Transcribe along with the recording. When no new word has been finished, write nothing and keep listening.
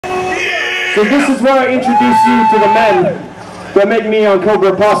So this is where I introduce you to the men that make Neon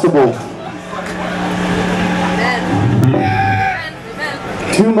Cobra possible.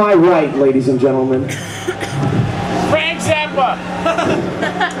 To my right, ladies and gentlemen. Frank Zappa!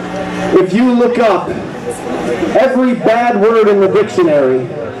 If you look up every bad word in the dictionary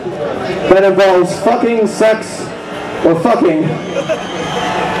that involves fucking, sex, or fucking,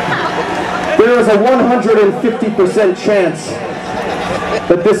 there is a 150% chance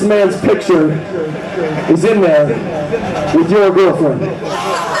that this man's picture is in there with your girlfriend.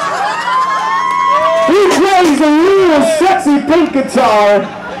 He plays a real sexy pink guitar,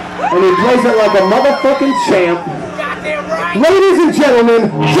 and he plays it like a motherfucking champ. Ladies and gentlemen,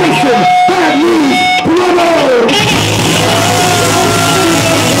 Jason Bad News Brother!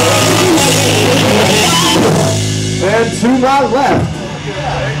 And to my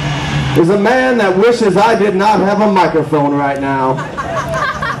left is a man that wishes I did not have a microphone right now.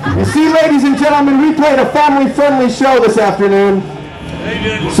 You see, ladies and gentlemen, we played a family-friendly show this afternoon,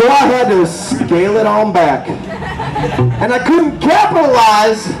 so I had to scale it on back. And I couldn't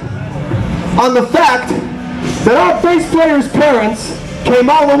capitalize on the fact that our bass player's parents came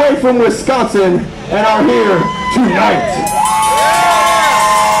all the way from Wisconsin and are here tonight.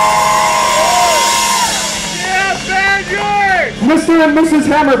 Mr. and Mrs.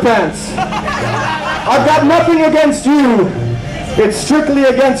 Hammerpants, I've got nothing against you. It's strictly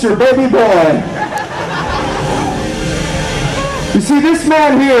against your baby boy. You see, this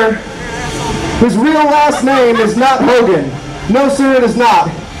man here, his real last name is not Hogan. No, sir, it is not.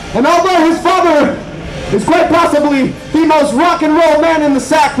 And although his father is quite possibly the most rock and roll man in the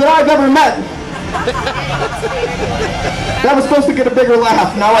sack that I've ever met, that was supposed to get a bigger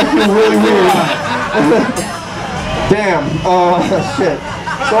laugh. Now I feel really weird. Damn. Shit.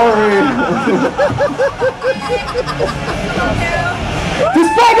 Sorry.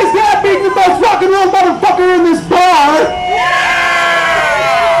 Despite his dad being the most rock and roll motherfucker in this bar,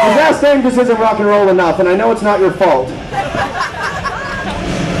 his last name just isn't rock and roll enough, and I know it's not your fault.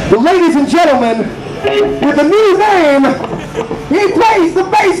 But ladies and gentlemen, with a new name, he plays the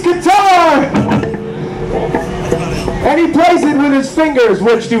bass guitar! And he plays it with his fingers,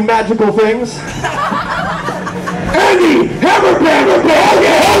 which do magical things. Andy Hammerpants!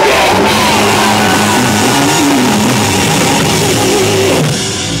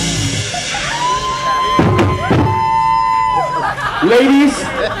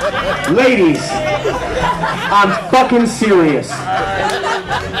 Ladies, I'm fucking serious.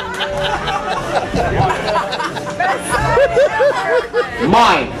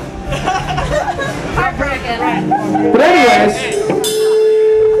 Mine. But anyways,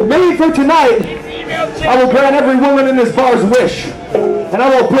 maybe for tonight, I will grant every woman in this bar's wish, and I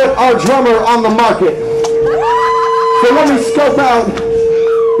will put our drummer on the market. So let me scope out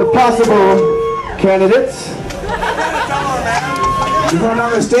the possible candidates. If I'm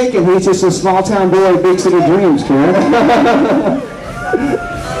not mistaken, he's just a small town boy, big city dreams, correct?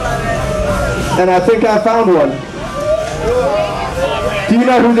 And I think I found one. Do you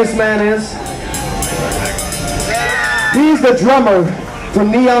know who this man is? He's the drummer from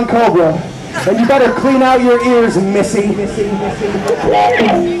Neon Cobra. And you better clean out your ears, Missy.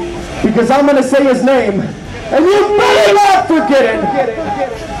 Because I'm going to say his name. And you better not forget it.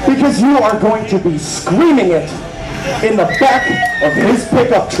 Because you are going to be screaming it in the back of his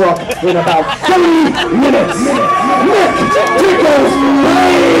pickup truck in about 30 minutes. Nick Tickles.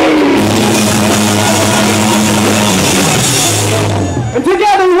 And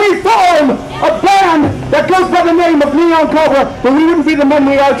together we form a band that goes by the name of Neon Cobra, but we wouldn't be the men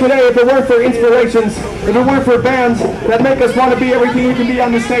we are today if it weren't for inspirations, if it weren't for bands that make us want to be everything we can be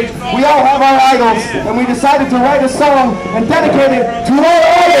on the stage. We all have our idols, and we decided to write a song and dedicate it to our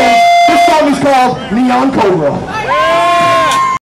idols. This song is called Neon Cobra.